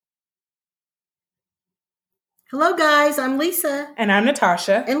Hello, guys. I'm Lisa. And I'm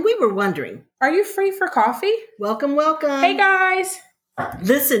Natasha. And we were wondering, are you free for coffee? Welcome, welcome. Hey, guys.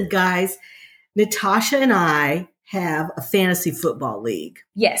 Listen, guys, Natasha and I have a fantasy football league.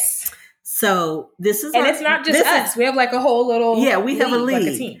 Yes. So this is, and it's not just us. We have like a whole little we have a league,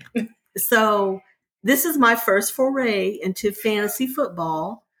 like a team. So this is my first foray into fantasy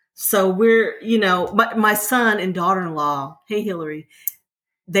football. So we're, my son and daughter-in-law, hey Hillary,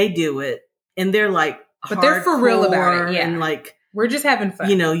 they do it, and they're like, but they're for real about it. Yeah, and like we're just having fun.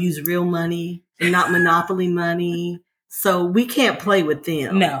 Use real money and not Monopoly money. So we can't play with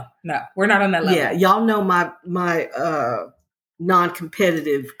them. No, we're not on that level. Yeah, y'all know my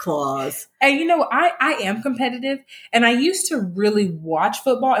non-competitive clause. And I am competitive, and I used to really watch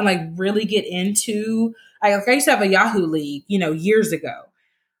football and like really get into. I used to have a Yahoo league, years ago,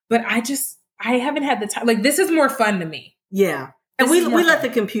 but I haven't had the time. Like, this is more fun to me. Yeah, and we let the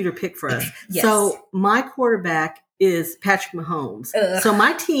computer pick for us. Yes. So my quarterback is Patrick Mahomes. Ugh. So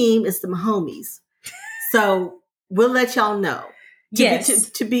my team is the Mahomies. So we'll let y'all know.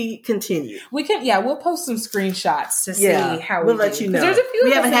 To be continued. We can, we'll post some screenshots to see how we'll let you know. There's a few.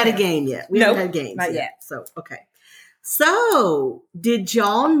 We haven't had a game yet. We haven't had games not yet. So, okay. So, did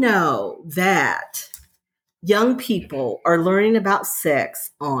y'all know that young people are learning about sex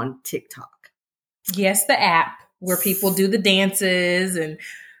on TikTok? Yes, the app where people do the dances and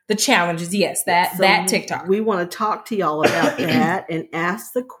the challenges. Yes, that TikTok. We want to talk to y'all about that and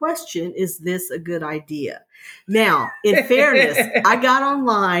ask the question, is this a good idea? Now, in fairness, I got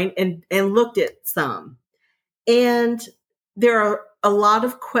online and looked at some. And there are a lot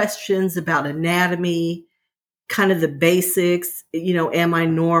of questions about anatomy, kind of the basics. Am I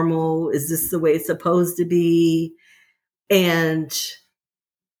normal? Is this the way it's supposed to be? And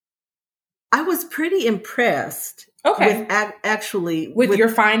I was pretty impressed. Okay. With your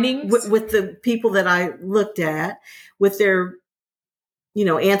findings? With the people that I looked at, with their,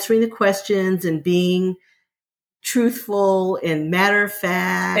 answering the questions and being truthful and matter of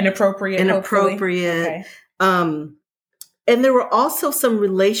fact. And appropriate. Okay. And there were also some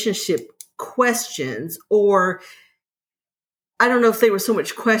relationship questions, or I don't know if they were so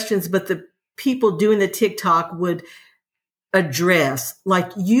much questions, but the people doing the TikTok would address,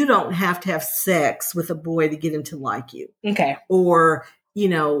 like, you don't have to have sex with a boy to get him to like you. Okay. Or,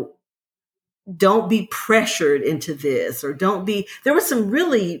 don't be pressured into this, or there were some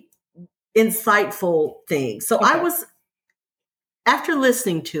really insightful things. So okay. After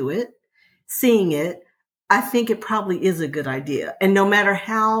listening to it, seeing it, I think it probably is a good idea. And no matter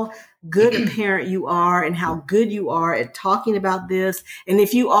how good a parent you are and how good you are at talking about this, and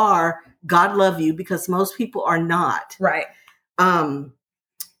if you are, God love you, because most people are not. Right.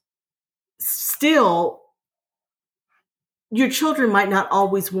 Still, your children might not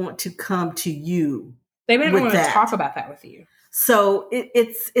always want to come to you. They may not want to talk about that with you. So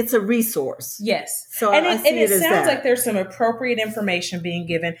it's a resource. Yes. So it sounds like there's some appropriate information being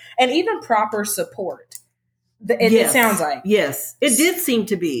given, and even proper support. It sounds like. Yes. It did seem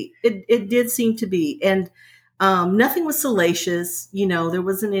to be. It did seem to be. And nothing was salacious. There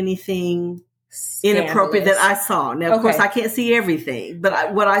wasn't anything inappropriate that I saw. Now, of course, I can't see everything,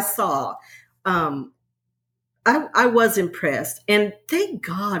 but what I saw, I was impressed. And thank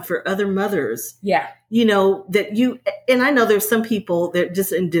God for other mothers. Yeah. And I know there's some people that are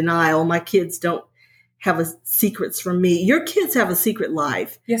just in denial. My kids don't have secrets from me. Your kids have a secret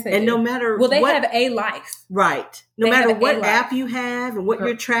life. Yes, they do. And no matter they have a life. Right. No matter what app you have and what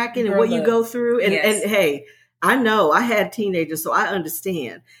you're tracking and what you go through. And hey, I know I had teenagers, so I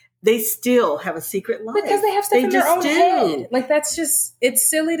understand. They still have a secret life. Because they have stuff in their own head. Like, that's just, it's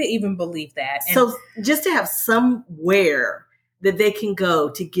silly to even believe that. And so just to have somewhere that they can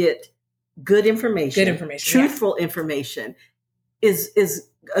go to get good information, truthful information is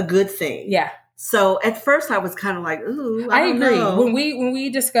a good thing. Yeah. So at first I was kind of like, ooh, I agree. know. When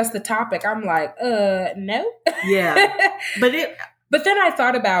we discussed the topic, I'm like, no. Yeah. But then I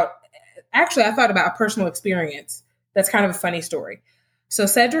thought about a personal experience. That's kind of a funny story. So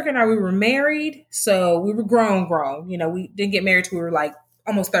Cedric and I, we were married. So we were grown. We didn't get married till we were like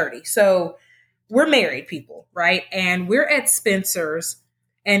almost 30. So we're married people, right? And we're at Spencer's.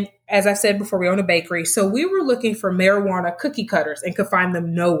 And as I said before, we own a bakery. So we were looking for marijuana cookie cutters and could find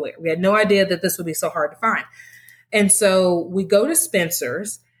them nowhere. We had no idea that this would be so hard to find. And so we go to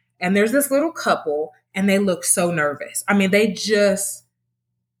Spencer's, and there's this little couple, and they look so nervous. I mean, they just,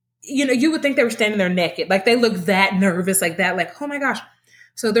 you would think they were standing there naked. Like, they look that nervous, like that, like, oh my gosh.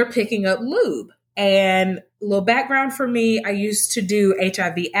 So they're picking up lube. And a little background for me, I used to do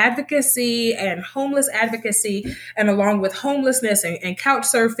HIV advocacy and homeless advocacy. And along with homelessness and couch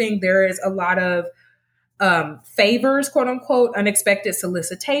surfing, there is a lot of favors, quote unquote, unexpected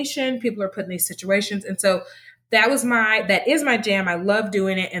solicitation. People are put in these situations. And so that is my jam. I love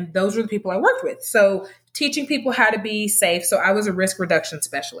doing it. And those are the people I worked with. So teaching people how to be safe. So I was a risk reduction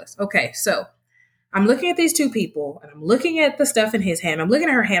specialist. Okay. So I'm looking at these two people and I'm looking at the stuff in his hand. I'm looking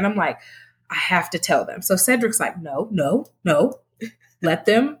at her hand. I'm like, I have to tell them. So Cedric's like, no. Let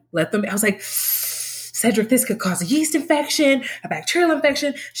them. I was like, Cedric, this could cause a yeast infection, a bacterial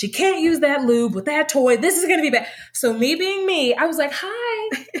infection. She can't use that lube with that toy. This is going to be bad. So me being me, I was like,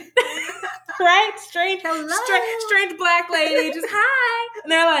 hi. Right? Strange black lady, just hi.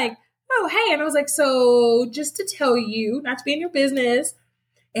 And they're like, oh, hey. And I was like, so just to tell you, not to be in your business,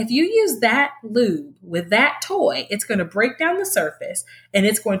 if you use that lube with that toy, it's going to break down the surface and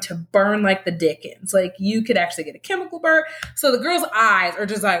it's going to burn like the dickens. Like you could actually get a chemical burn. So the girl's eyes are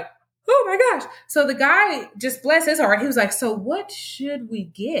just like, oh my gosh. So the guy, just bless his heart, he was like, so what should we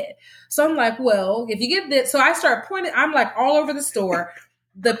get? So I'm like, well, if you get this. So I start pointing, I'm like all over the store.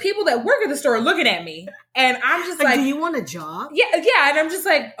 The people that work at the store are looking at me and I'm just like, do you want a job? Yeah. And I'm just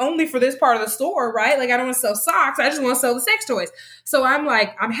like, only for this part of the store, right? Like I don't want to sell socks. I just want to sell the sex toys. So I'm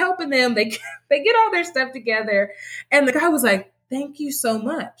like, I'm helping them. They get all their stuff together. And the guy was like, thank you so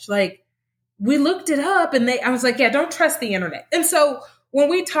much. Like we looked it up and I was like, yeah, don't trust the internet. And so when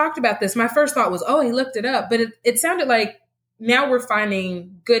we talked about this, my first thought was, oh, he looked it up. But it sounded like now we're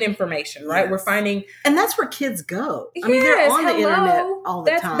finding good information, right? Yes. We're finding. And that's where kids go. I mean, they're on the internet all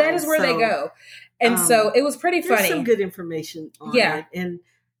the time. That is where they go. And so it was pretty funny. There's some good information on it. And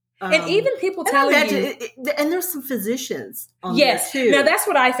even people telling you. And there's some physicians on there too. Now that's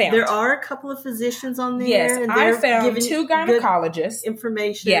what I found. There are a couple of physicians on there. Yes, and I found 2 gynecologists.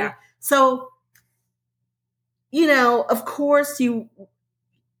 Information. Yeah. So, of course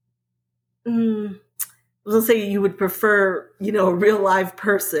let's say you would prefer, a real live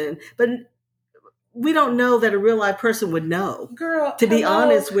person, but we don't know that a real live person would know. Girl, to be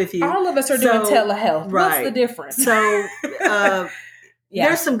honest with you. All of us are doing telehealth. Right. What's the difference? So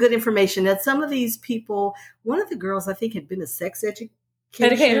there's some good information that some of these people, one of the girls I think had been a sex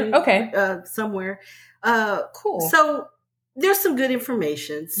educator. Okay. Somewhere. Cool. So there's some good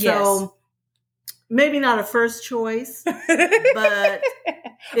information. So maybe not a first choice, but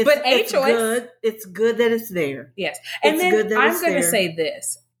it's choice. Good. It's good that it's there. Yes. And then I'm going to say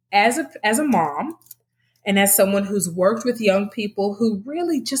this as a mom and as someone who's worked with young people who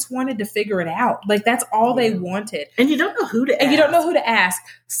really just wanted to figure it out. Like that's all they wanted. And you don't know who to ask.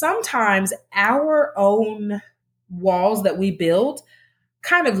 Sometimes our own walls that we build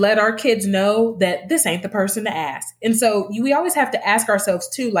kind of let our kids know that this ain't the person to ask. And so we always have to ask ourselves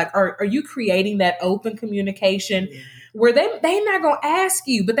too, like, are you creating that open communication where they not going to ask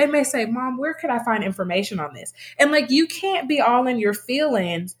you, but they may say, Mom, where could I find information on this? And like, you can't be all in your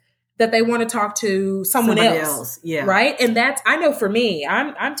feelings that they want to talk to someone else. Yeah. Right. And I know for me,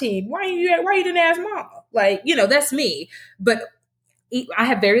 I'm team, why you didn't ask Mama? Like, that's me, but I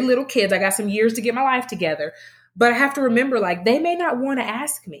have very little kids. I got some years to get my life together. But I have to remember, like, they may not want to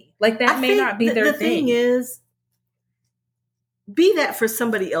ask me. Like, that may not be their thing. The thing is, be that for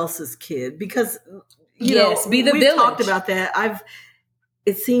somebody else's kid. Because, be the village. We've talked about that.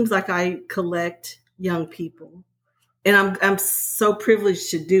 It seems like I collect young people. And I'm so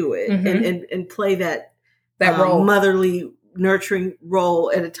privileged to do it and play that role. Motherly, nurturing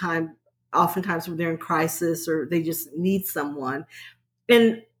role at a time, oftentimes when they're in crisis or they just need someone.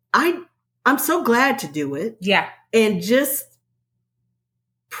 And I'm so glad to do it. Yeah. And just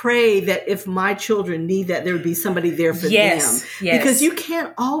pray that if my children need that, there would be somebody there for them. Yes. Because you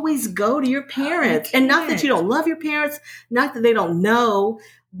can't always go to your parents. And not that you don't love your parents, not that they don't know,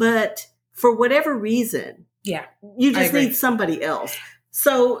 but for whatever reason, you just need somebody else.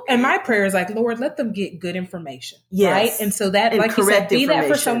 So, and my prayer is like, Lord, let them get good information. Yes. Right. And so that, like you said, be that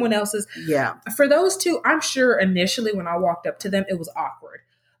for someone else's. Yeah. For those two, I'm sure initially when I walked up to them, it was awkward.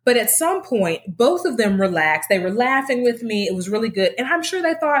 But at some point, both of them relaxed. They were laughing with me. It was really good. And I'm sure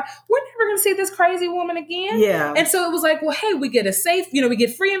they thought, we're never going to see this crazy woman again. Yeah. And so it was like, well, hey, we get we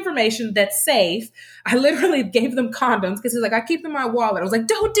get free information that's safe. I literally gave them condoms because he's like, I keep them in my wallet. I was like,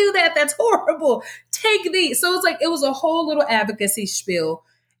 don't do that. That's horrible. Take these. So it's like, it was a whole little advocacy spiel.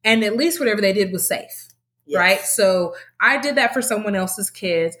 And at least whatever they did was safe. Yes. Right. So I did that for someone else's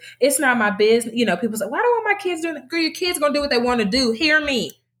kids. It's not my business. People say, why do I want my kids doing that? Girl, your kids going to do what they want to do. Hear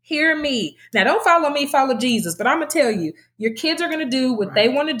me. Now, don't follow me, follow Jesus. But I'm going to tell you, your kids are going to do what they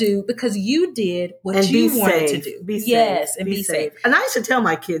want to do because you did what you wanted to do. Be safe. Yes, and be safe. And I should tell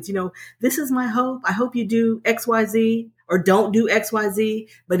my kids, this is my hope. I hope you do X, Y, Z or don't do X, Y, Z.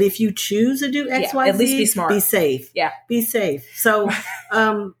 But if you choose to do X, Y, Z, at least be smart. Be safe. Yeah. Be safe. So,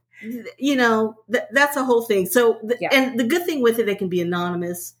 you know, that's a whole thing. So, Yeah. and the good thing with it, they can be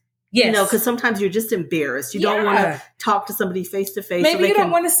anonymous. Yes. You know, because sometimes you're just embarrassed. You don't want to talk to somebody face to face. Maybe you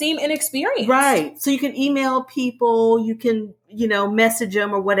don't want to seem inexperienced. Right. So you can email people, you can, you know, message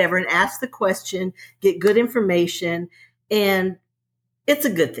them or whatever and ask the question, get good information. And it's a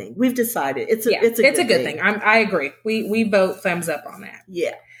good thing. We've decided it's a good thing. I agree. We vote thumbs up on that.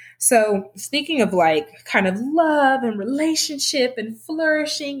 Yeah. So speaking of like kind of love and relationship and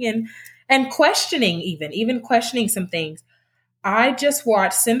flourishing and questioning, even questioning some things, I just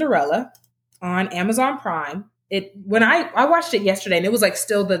watched Cinderella on Amazon Prime. When I watched it yesterday, and it was like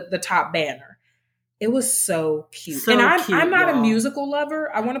still the top banner. It was so cute. So and I'm cute, not y'all. a musical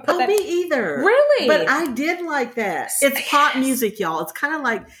lover. I want to put that. Me either. Really? But I did like that. It's pop music, y'all. It's kind of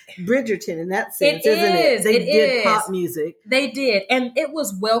like Bridgerton in that sense, isn't it? They did pop music. They did. And it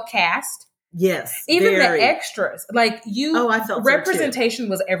was well cast. Yes. Even the extras. Like I felt representation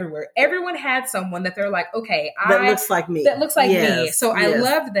was everywhere. Everyone had someone that they're like, okay, that looks like me. That looks like me. So I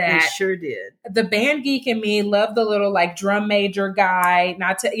loved that. They sure did. The band geek in me loved the little like drum major guy.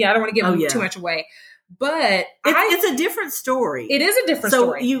 I don't want to give him too much away. But it's a different story. It is a different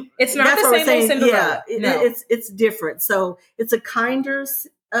story. It's not the same old Cinderella. Yeah, it's different. So it's a kinder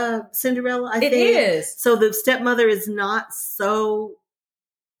Cinderella, I think. It is. So the stepmother is not so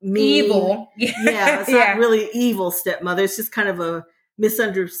mean. Evil. Yeah, it's not really evil stepmother. It's just kind of a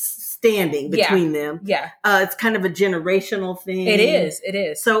misunderstanding between them. Yeah. It's kind of a generational thing. It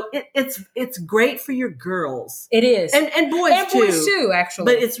is. So it's great for your girls. It is. And boys too. Boys too, actually.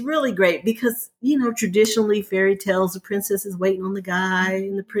 But it's really great because, you know, traditionally fairy tales, the princess is waiting on the guy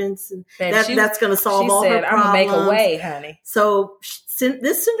and the prince. And that's going to solve all her problems. I'm going to make a way, honey. So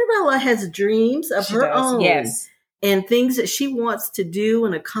this Cinderella has dreams of her own. Yes. And things that she wants to do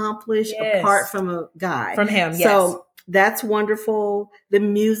and accomplish apart from a guy. From him, yes. So that's wonderful. The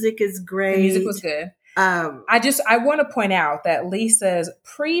music is great. The music was good. I want to point out that Lisa's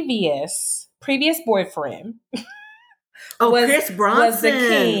previous boyfriend Chris Bronson was the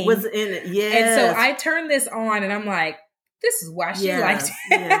king. Was in it. Yes. And so I turned this on and I'm like, this is why she liked it.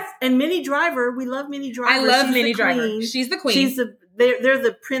 Yes. And Minnie Driver, we love Minnie Driver. I love Minnie Driver. She's the queen. They're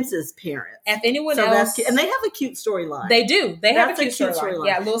the prince's parents. If anyone else, and they have a cute storyline. They do. They have a cute storyline.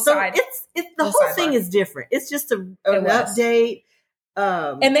 Yeah, little side. The whole thing is different. It's just an update.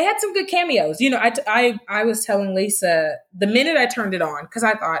 And they had some good cameos. You know, I was telling Lisa the minute I turned it on because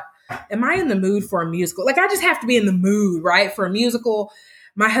I thought, am I in the mood for a musical? Like I just have to be in the mood, right, for a musical.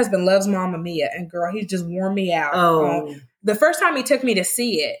 My husband loves Mamma Mia, and girl, he just wore me out. Oh. The first time he took me to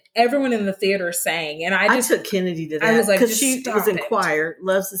see it, everyone in the theater sang, and I took Kennedy to that. I was like, because she was in choir,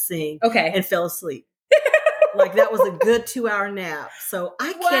 loves to sing, and fell asleep. Like that was a good 2-hour nap. So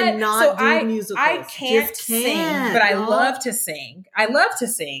I cannot do musicals. I can't sing, but I love to sing.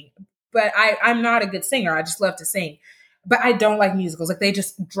 But I'm not a good singer. I just love to sing. But I don't like musicals. Like they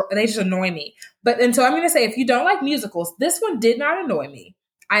just annoy me. And so I'm going to say, if you don't like musicals, this one did not annoy me.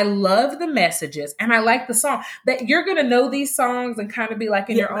 I love the messages and I like the song. That you're going to know these songs and kind of be like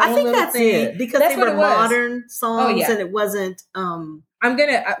in your own little that's thing. It, because they were modern songs and it wasn't.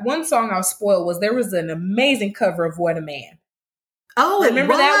 One song I'll spoil was there was an amazing cover of What a Man. Oh,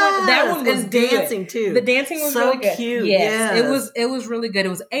 remember that one? That one was good. Dancing too. The dancing was so really good. Cute. Yes. It was really good. It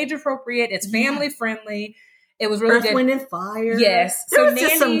was age appropriate. It's family friendly. It was really good. Wind and Fire. Yes. There was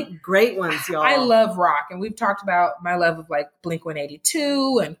just some great ones, y'all. I love rock. And we've talked about my love of like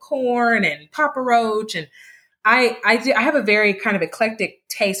Blink-182 and Korn and Papa Roach. And I have a very kind of eclectic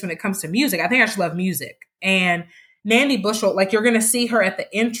taste when it comes to music. I think I just love music. And Nandy Bushell, like you're going to see her at the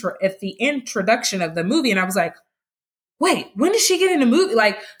introduction of the movie. And I was like, wait, when did she get in the movie?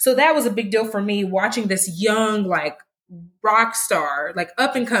 Like, so that was a big deal for me watching this young, like rock star, like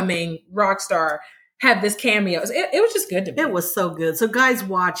up and coming rock star have this cameo. It was just good to me. It was so good. So guys,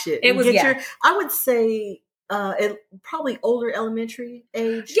 watch it. It was, I would say, probably older elementary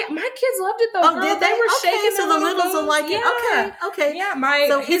age. Yeah, my kids loved it though. Oh, girl. did they were shaking. So the littles are like, okay.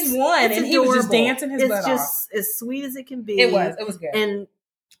 Yeah, his one, and he was just dancing his butt off. It's just as sweet as it can be. It was good. And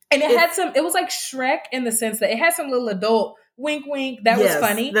it was like Shrek in the sense that it had some little adult wink, that was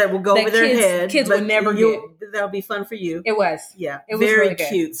funny. That will go over their head. Kids would never get. That'll be fun for you. It was. Yeah. It was very really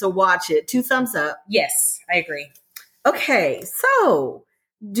cute. So watch it. 2 thumbs up. Yes, I agree. Okay. So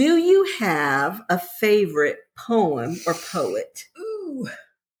do you have a favorite poem or poet? Ooh.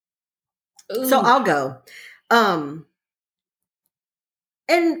 So I'll go. And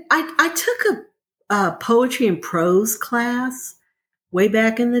I took a poetry and prose class way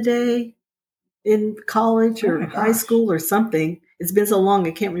back in the day. In college or high school or something. It's been so long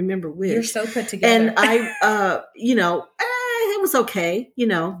I can't remember which. You're so put together. And I, it was okay,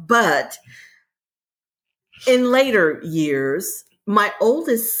 but in later years, my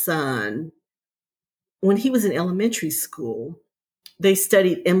oldest son, when he was in elementary school, they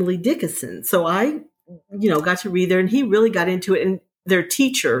studied Emily Dickinson. So I, got to read there, and he really got into it. And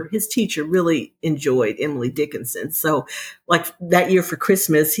his teacher really enjoyed Emily Dickinson. So like that year for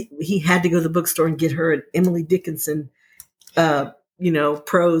Christmas, he had to go to the bookstore and get her an Emily Dickinson,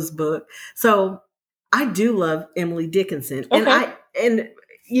 prose book. So I do love Emily Dickinson. Okay. And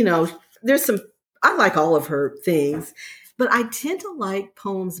I like all of her things, but I tend to like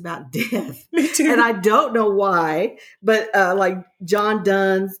poems about death. Me too. And I don't know why, but like John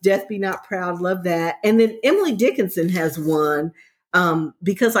Donne's Death Be Not Proud, love that. And then Emily Dickinson has one,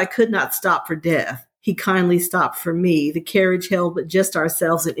 Because I Could Not Stop for Death. He kindly stopped for me. The carriage held but just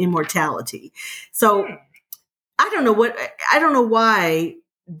ourselves and immortality. So I don't know why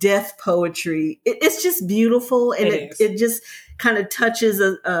death poetry, it's just beautiful. And it just kind of touches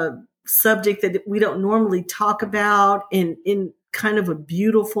a subject that we don't normally talk about in kind of a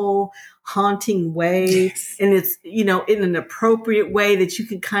beautiful, haunting way. Yes. And it's, in an appropriate way that you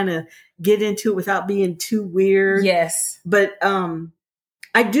can kind of get into it without being too weird. Yes. But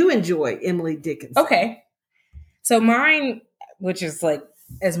I do enjoy Emily Dickinson. Okay. So mine, which is like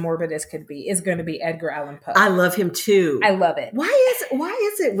as morbid as could be, is going to be Edgar Allan Poe. I love him too. I love it. Why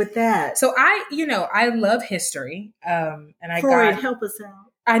is it with that? So I love history. And Freud, help us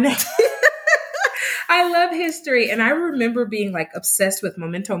out. I know. I love history. And I remember being like obsessed with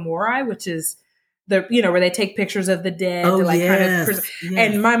Memento Mori, which is where they take pictures of the dead. Oh, to like yes, kind of yes.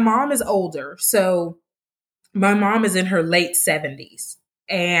 And my mom is older. So my mom is in her late 70s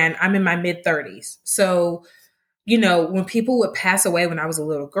and I'm in my mid 30s. So, when people would pass away when I was a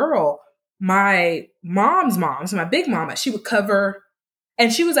little girl, my mom's mom, so my big mama, she would cover,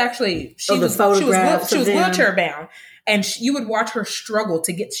 and she was actually, she was wheelchair bound. And you would watch her struggle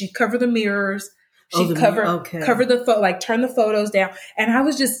she'd cover the mirrors. She'd cover the turn the photos down. And I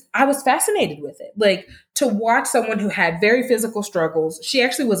was fascinated with it. Like to watch someone who had very physical struggles. She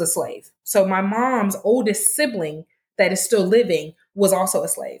actually was a slave. So my mom's oldest sibling that is still living was also a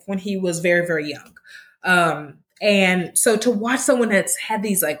slave when he was very, very young. And so to watch someone that's had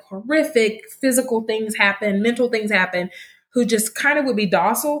these like horrific physical things happen, mental things happen, who just kind of would be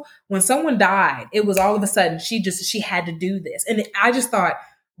docile. When someone died, it was all of a sudden she had to do this. And I just thought,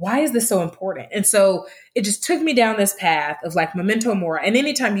 why is this so important? And so it just took me down this path of like Memento Mori. And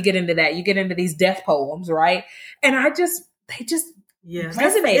anytime you get into that, you get into these death poems, right? And they just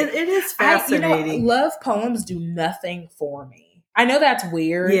resonate. It is fascinating. Love poems do nothing for me. I know that's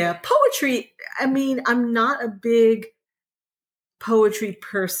weird. Yeah. Poetry, I'm not a big poetry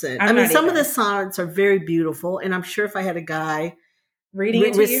person. Some of the sonnets are very beautiful, and I'm sure if I had a guy reading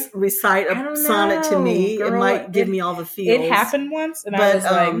it to you, recite a sonnet to me, girl, it might give me all the feels. It happened once, and I was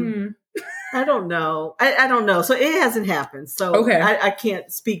like, I don't know. I don't know. So it hasn't happened. So okay. I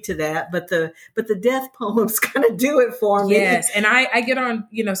can't speak to that. But the death poems kind of do it for me. Yes, and I get on.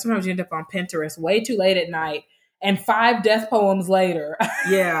 Sometimes you end up on Pinterest way too late at night, and 5 death poems later.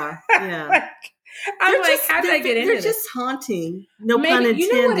 Yeah. I'm like, how did I get into this? They're just haunting. No pun intended.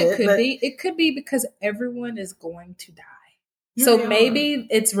 You know what it could be? It could be because everyone is going to die. Yeah, so maybe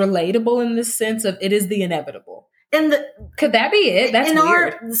it's relatable in the sense of it is the inevitable. And could that be it? That's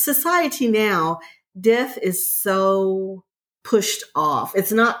weird. Our society now, death is so pushed off.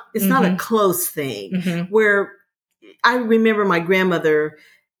 It's not a close thing. Mm-hmm. Where I remember my grandmother,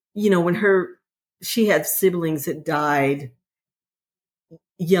 when she had siblings that died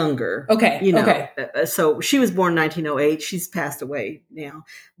younger. Okay. Okay. So she was born in 1908. She's passed away now.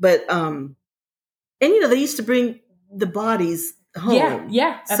 But, and they used to bring the bodies home.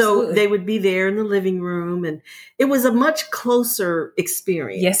 Yeah. Absolutely. So they would be there in the living room, and it was a much closer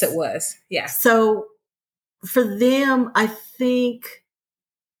experience. Yes, it was. Yeah. So for them, I think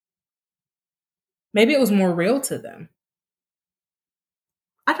maybe it was more real to them.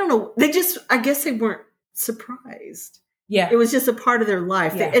 I don't know. I guess they weren't surprised. Yeah. It was just a part of their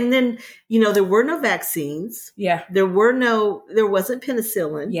life. Yeah. And then, there were no vaccines. Yeah. There wasn't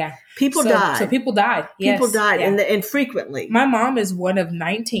penicillin. Yeah. People died. So people died. Yes. People died and frequently. My mom is one of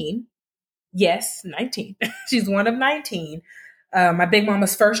 19. Yes, 19. She's one of 19. My big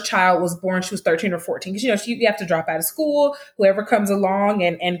mama's first child was born, she was 13 or 14. Because, you have to drop out of school. Whoever comes along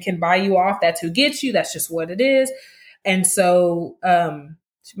and can buy you off, that's who gets you. That's just what it is. And so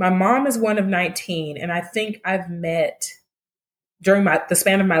my mom is one of 19. And I think I've met, during the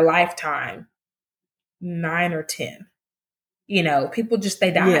span of my lifetime, 9 or 10. People just, they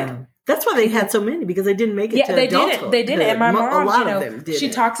died. That's why they had so many, because they didn't make it to they adulthood. didn't. They didn't. And my mom, a lot of them did. She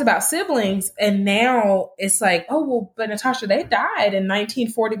talks about siblings, and now it's like, oh, well, but Natasha, they died in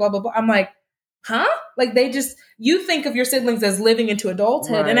 1940, blah, blah, blah. I'm like, huh? Like you think of your siblings as living into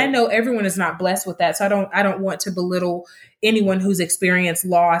adulthood. Right. And I know everyone is not blessed with that. So I don't want to belittle anyone who's experienced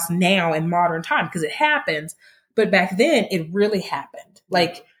loss now in modern time, because it happens. But back then it really happened.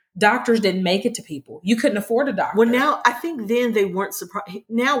 Like, doctors didn't make it to people. You couldn't afford a doctor. Well, now I think then they weren't surprised.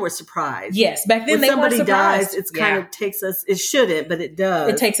 Now we're surprised. Yes, back then when they weren't surprised. Somebody dies, it's kind of takes us. It shouldn't, but it does.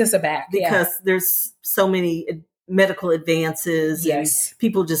 It takes us aback because there's so many medical advances. Yes, and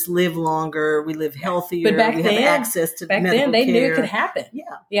people just live longer. We live healthier. But back we then, have access to back medical then they care. knew it could happen.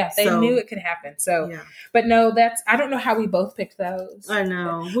 Yeah, they knew it could happen. So, but no, I don't know how we both picked those. I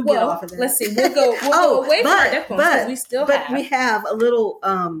know. We'll get off of that. Let's see. We'll go away from our death poems, because we still have. We have a little.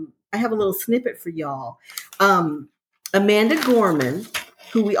 I have a little snippet for y'all. Amanda Gorman,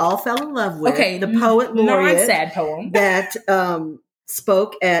 who we all fell in love with, the poet laureate, non-sad poem that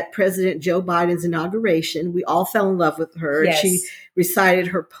spoke at President Joe Biden's inauguration. We all fell in love with her. Yes. She recited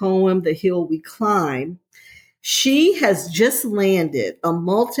her poem, "The Hill We Climb." She has just landed a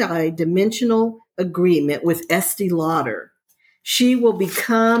multi-dimensional agreement with Estee Lauder. She will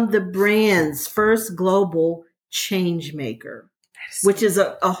become the brand's first global change maker, which is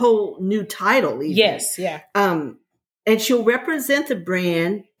a whole new title. Even. Yes, yeah. And she'll represent the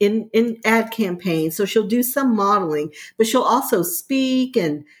brand in ad campaigns. So she'll do some modeling, but she'll also speak,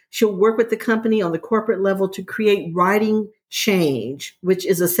 and she'll work with the company on the corporate level to create Writing Change, which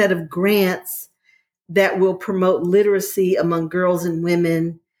is a set of grants that will promote literacy among girls and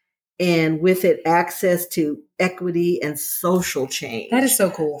women, and with it, access to equity and social change. That is so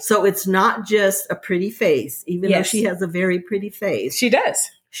cool. So it's not just a pretty face, even though she has a very pretty face. She does.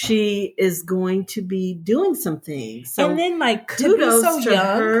 She is going to be doing some things. So and then, like, kudos to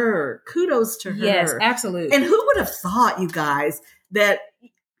young. her. Kudos to her. Yes, absolutely. And who would have thought, you guys, that,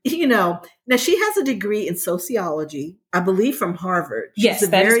 now she has a degree in sociology, I believe from Harvard. Yes, she's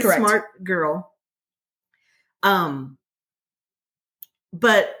a very smart girl.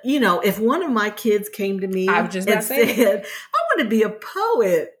 But, if one of my kids came to me and said, I want to be a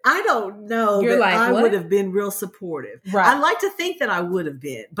poet, I don't know that I would have been real supportive. Right. I like to think that I would have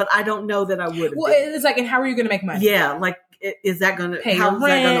been, but I don't know that I would have been. It's like, and how are you going to make money? Yeah, like, is that going to, pay how's your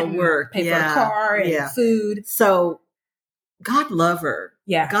rent, that going to work? Pay for a car and food. So, God love her.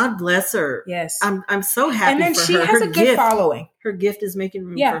 Yeah. God bless her. Yes. I'm so happy for her. And then for she her. has a good following. Her gift is making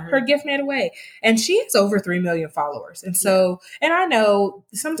room for her. Her gift made a way. And she has over 3 million followers. And so, and I know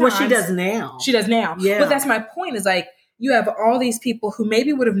sometimes. Well, she does now. Yeah. But that's my point, is like, you have all these people who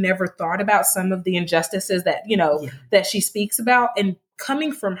maybe would have never thought about some of the injustices that, that she speaks about, and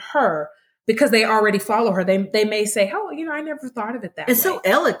coming from her, because they already follow her. They may say, oh, I never thought of it that way. And so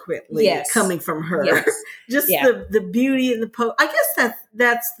eloquently coming from her. Yes. Just the beauty and the I guess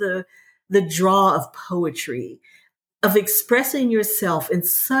that's the draw of poetry, of expressing yourself in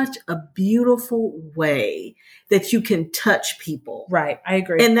such a beautiful way that you can touch people. Right. I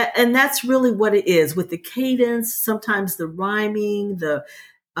agree. And that's really what it is, with the cadence, sometimes the rhyming, the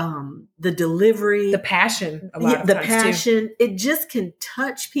delivery, the passion, the passion, it just can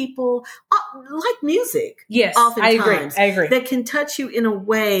touch people like music. Yes, oftentimes, I agree. That can touch you in a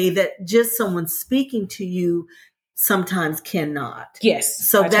way that just someone speaking to you sometimes cannot. Yes.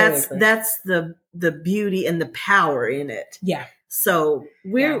 So that's the beauty and the power in it. Yeah. So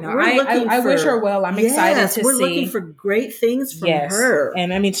we're looking I wish her well. I'm excited to see. We're looking for great things from her.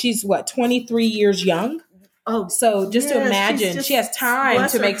 And I mean, she's 23 years young. Oh, so just to imagine, she has time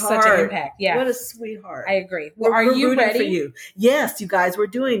to make such an impact. Yeah. What a sweetheart. I agree. Well, are you ready? For you? Yes, you guys, we're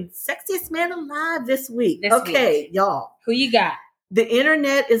doing Sexiest Man Alive this week. Y'all. Who you got? The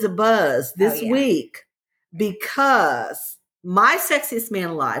internet is abuzz this week because my Sexiest Man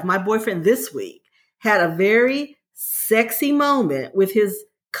Alive, my boyfriend this week, had a very sexy moment with his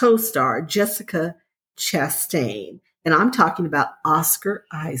co-star, Jessica Chastain. And I'm talking about Oscar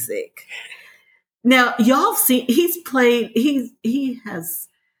Isaac. Now, y'all see, he has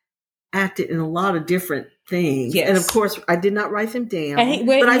acted in a lot of different things. Yes. And of course, I did not write them down. And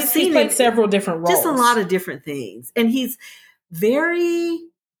but I've seen played several different roles. Just a lot of different things. And he's very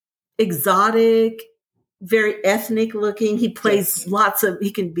exotic, very ethnic looking. He plays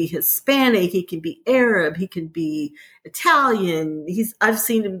he can be Hispanic, he can be Arab, he can be Italian. I've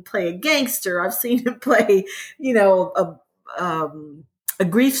seen him play a gangster. I've seen him play, a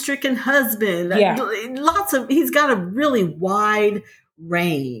grief-stricken husband. Yeah. He's got a really wide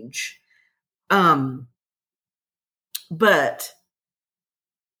range. But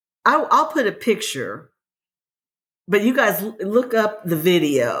I'll put a picture But you guys look up the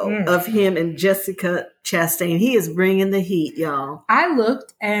video of him and Jessica Chastain. He is bringing the heat, y'all. I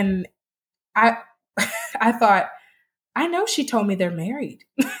looked and I thought, I know she told me they're married,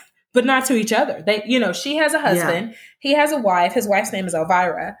 but not to each other. They, she has a husband. He has a wife. His wife's name is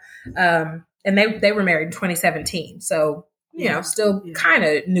Elvira. And they were married in 2017. So, still kind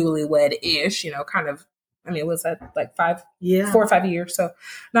of newlywed-ish, kind of. I mean, was that like 4 or 5 years? So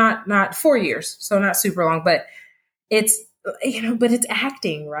not 4 years. So not super long, but it's, but it's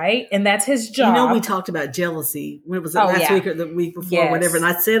acting, right? And that's his job. We talked about jealousy. When was it last week or the week before, whatever. And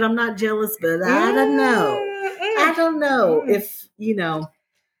I said, I'm not jealous, but I don't know. I don't know if,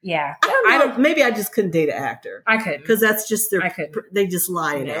 Yeah. I don't know. Maybe I just couldn't date an actor. I couldn't. Because that's just they just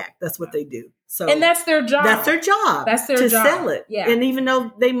lie and act. That's what they do. So, and that's their job. That's their job. That's their job. To sell it. Yeah. And even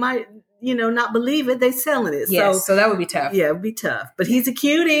though they might, not believe it, they selling it. Yes, so that would be tough. Yeah, it would be tough. But he's a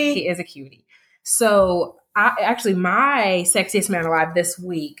cutie. He is a cutie. So my sexiest man alive this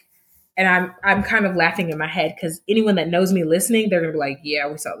week, and I'm kind of laughing in my head because anyone that knows me listening, they're gonna be like, yeah,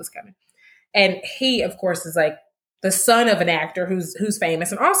 we saw this coming. And he, of course, is like the son of an actor who's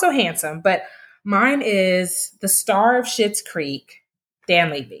famous and also handsome. But mine is the star of Schitt's Creek, Dan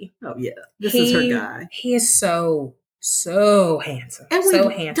Levy. Oh yeah, this is her guy. He is so handsome. And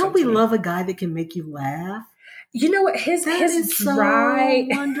handsome. Don't we love a guy that can make you laugh? You know what? His dry,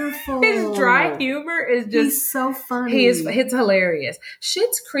 so wonderful. His dry humor is he's so funny. It's hilarious.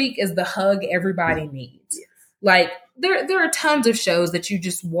 Schitt's Creek is the hug everybody needs. Yes. Like there are tons of shows that you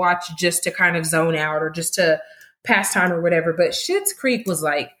just watch just to kind of zone out or just to pass time or whatever. But Schitt's Creek was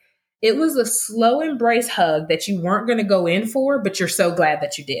like, it was a slow embrace hug that you weren't going to go in for, but you're so glad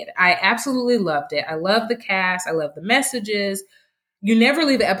that you did. I absolutely loved it. I love the cast. I love the messages. You never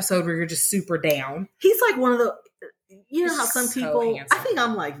leave an episode where you're just super down. He's like one of the, how some so people, handsome. I think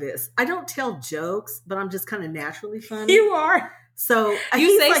I'm like this. I don't tell jokes, but I'm just kind of naturally funny. You are. So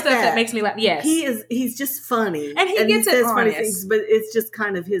you say like stuff that makes me laugh. Yes. He's just funny. And he gets it honest. Funny things, but it's just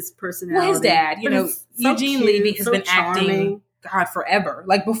kind of his personality. Well, his dad, Eugene Levy has been acting, God, forever.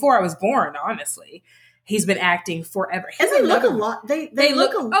 Like before I was born, honestly. He's been acting forever. And they look a lot. They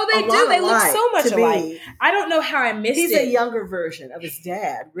look so much alike. I don't know how I missed it. He's a younger version of his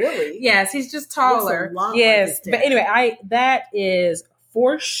dad, really. Yes, he's just taller. Yes. Like but anyway, that is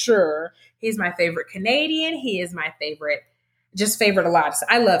for sure. He's my favorite Canadian. He is my favorite a lot. So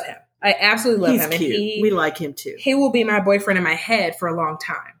I love him. I absolutely love him. Cute. And we like him too. He will be my boyfriend in my head for a long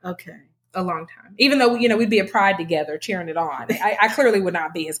time. Okay. A long time. Even though, we'd be a pride together cheering it on. I clearly would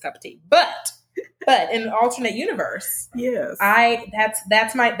not be his cup of tea. But in an alternate universe, yes,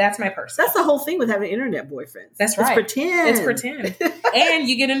 that's my person. That's the whole thing with having internet boyfriends. That's right. It's pretend. And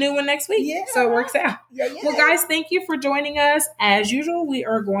you get a new one next week. Yeah. So it works out. Yeah. Well, guys, thank you for joining us. As usual, we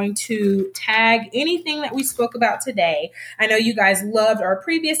are going to tag anything that we spoke about today. I know you guys loved our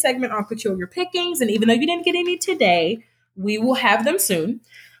previous segment on peculiar pickings, and even though you didn't get any today, we will have them soon.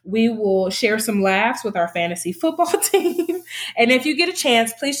 We will share some laughs with our fantasy football team. And if you get a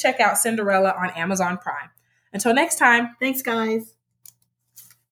chance, please check out Cinderella on Amazon Prime. Until next time. Thanks, guys.